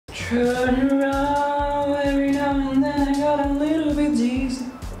Turn around every now and then I got a little bit dizzy.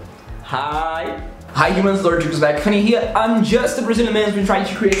 Hi humans, Lord Jukes back, Funny here. I'm just a Brazilian man who's been trying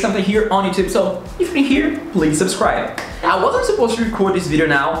to create something here on YouTube, so if you're new here, please subscribe. I wasn't supposed to record this video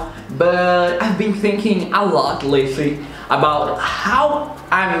now, but I've been thinking a lot lately about how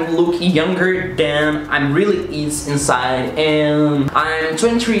I'm looking younger than I'm really is inside, and I'm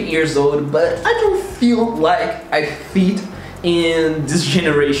 23 years old, but I don't feel like I fit in this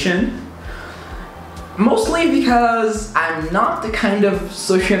generation. Mostly because I'm not the kind of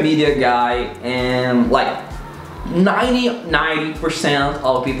social media guy, and like 90%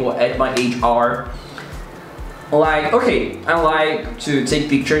 of people at my age are. Like, okay, I like to take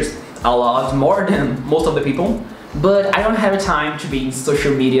pictures a lot more than most of the people, but I don't have time to be in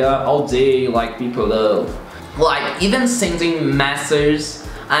social media all day like people do. Like, even sending messages,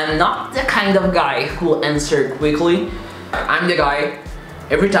 I'm not the kind of guy who answer quickly. I'm the guy,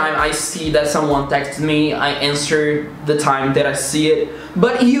 every time I see that someone texts me, I answer the time that I see it.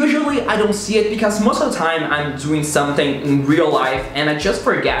 But usually I don't see it because most of the time I'm doing something in real life and I just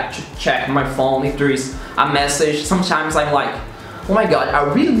forget to check my phone if there is a message. Sometimes I'm like, oh my god, I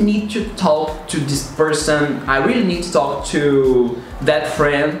really need to talk to this person, I really need to talk to that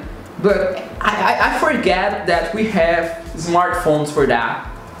friend. But I forget that we have smartphones for that.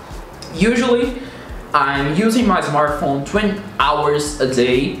 Usually I'm using my smartphone 20 hours a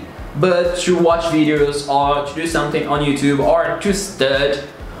day, but to watch videos or to do something on YouTube or to study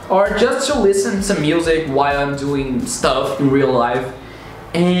or just to listen to music while I'm doing stuff in real life.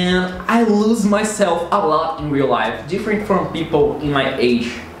 And I lose myself a lot in real life, different from people in my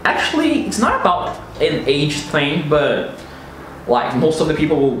age. Actually, it's not about an age thing, but like most of the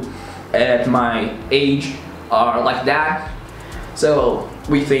people at my age are like that. So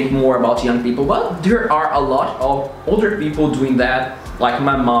we think more about young people, but there are a lot of older people doing that, like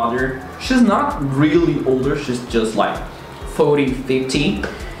my mother. She's not really older, she's just like 40, 50,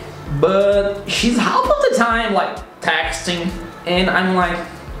 but she's half of the time like texting, and I'm like,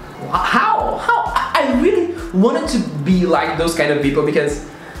 how? I really wanted to be like those kind of people because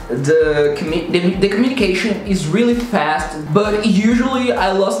the communication is really fast, but usually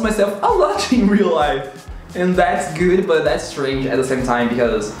I lost myself a lot in real life. And that's good, but that's strange at the same time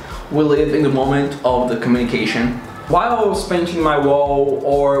because we live in the moment of the communication. While painting my wall,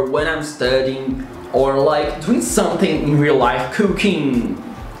 or when I'm studying, or like doing something in real life, cooking,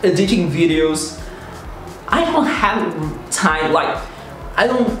 editing videos, I don't have time, like I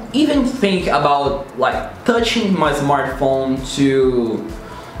don't even think about like touching my smartphone to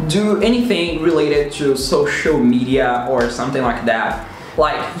do anything related to social media or something like that.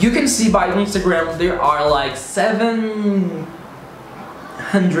 Like, you can see by Instagram there are like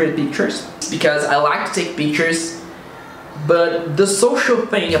 700 pictures because I like to take pictures, but the social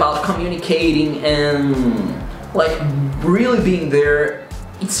thing about communicating and like really being there,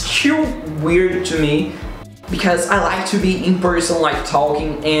 it's too weird to me because I like to be in person, like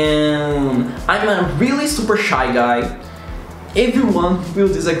talking, and I'm a really super shy guy. Everyone will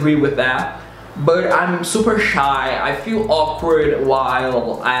disagree with that. But I'm super shy, I feel awkward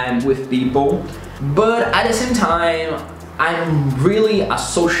while I'm with people. But at the same time, I'm really a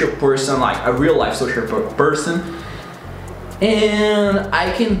social person, like a real life social person. And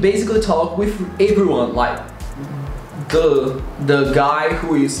I can basically talk with everyone, like the guy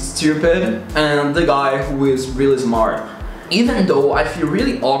who is stupid and the guy who is really smart. Even though I feel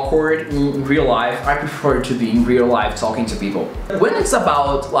really awkward in real life, I prefer to be in real life talking to people. When it's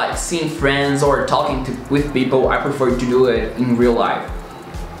about like seeing friends or talking with people, I prefer to do it in real life.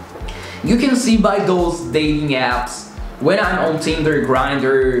 You can see by those dating apps, when I'm on Tinder,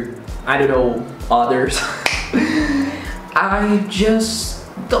 Grindr, I don't know, others, I just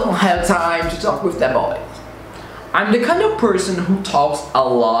don't have time to talk with that boy. I'm the kind of person who talks a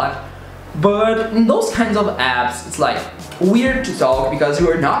lot, but in those kinds of apps, it's like weird to talk because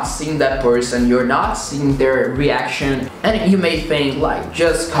you're not seeing that person, you're not seeing their reaction, and you may think like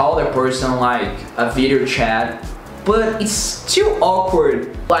just call the person like a video chat, but it's too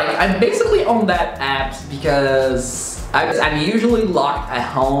awkward. Like, I'm basically on that app because I'm usually locked at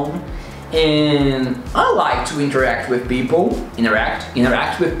home and I like to interact with people,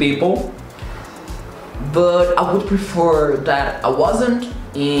 interact with people, but I would prefer that I wasn't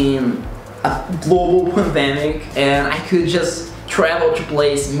in a global pandemic and I could just travel to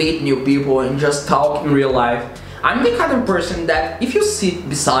place, meet new people and just talk in real life. I'm the kind of person that if you sit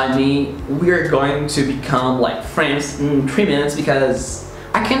beside me, we're going to become like friends in 3 minutes because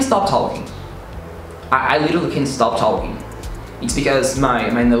I can't stop talking. I literally can't stop talking. It's because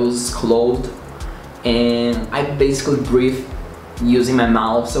my nose is closed and I basically breathe using my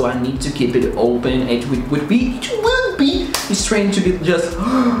mouth, so I need to keep it open. It would be strange to be just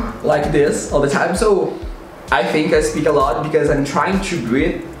like this all the time. So I think I speak a lot because I'm trying to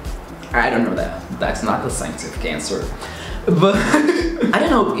breathe. I don't know that's not the scientific answer, but I don't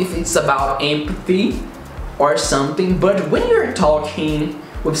know if it's about empathy or something, but when you're talking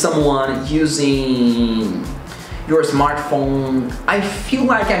with someone using your smartphone, I feel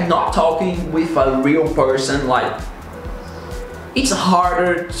like I'm not talking with a real person. Like, it's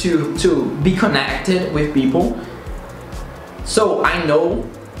harder to be connected with people. So I know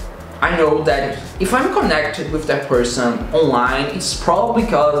that if I'm connected with that person online, it's probably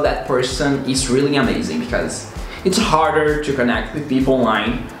because that person is really amazing, because it's harder to connect with people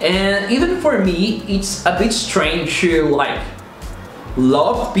online. And even for me, it's a bit strange to like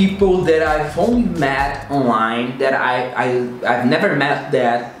love people that I've only met online, that I've never met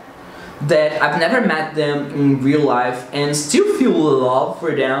that I've never met them in real life, and still feel love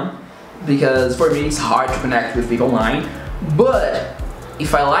for them, because for me it's hard to connect with people online. But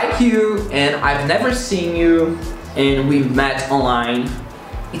if I like you and I've never seen you and we've met online,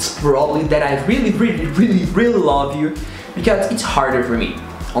 it's probably that I really love you, because it's harder for me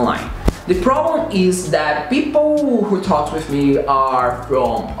online. The problem is that people who talk with me are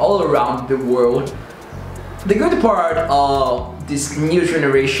from all around the world. The good part of these new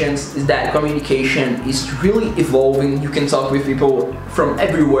generations is that communication is really evolving. You can talk with people from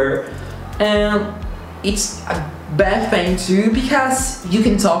everywhere, and it's a bad thing too, because you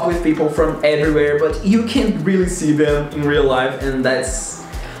can talk with people from everywhere but you can't really see them in real life, and that's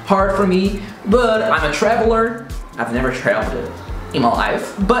hard for me. But I'm a traveler. I've never traveled in my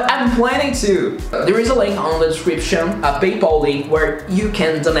life, but I'm planning to. There is a link on the description, a PayPal link, where you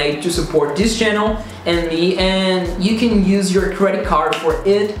can donate to support this channel and me, and you can use your credit card for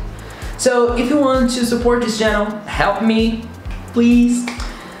it. So if you want to support this channel, help me, please.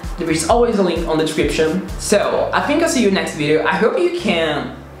 There is always a link on the description. So I think I'll see you next video. I hope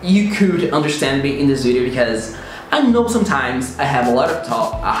you could understand me in this video, because I know sometimes I have a lot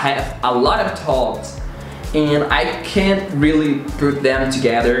of thoughts and I can't really put them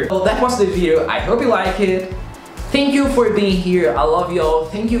together. So that was the video. I hope you like it. Thank you for being here. I love you all.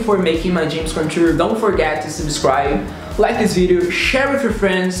 Thank you for making my dreams come true. Don't forget to subscribe, like this video, share with your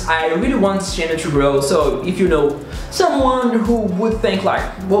friends. I really want this channel to grow. So if you know someone who would think like,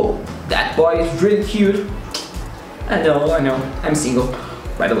 whoa, that boy is really cute. I know, I'm single.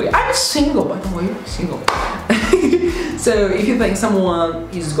 By the way, I'm single, single. So if you think someone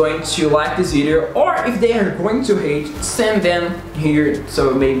is going to like this video, or if they are going to hate, send them here,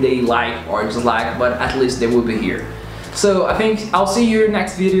 so maybe they like or dislike, but at least they will be here. So I think I'll see you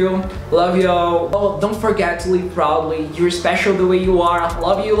next video. Love y'all. Oh, don't forget to live proudly. You're special the way you are.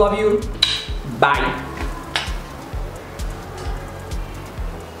 Love you, love you. Bye.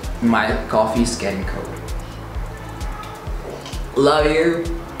 My coffee is getting cold. Love you.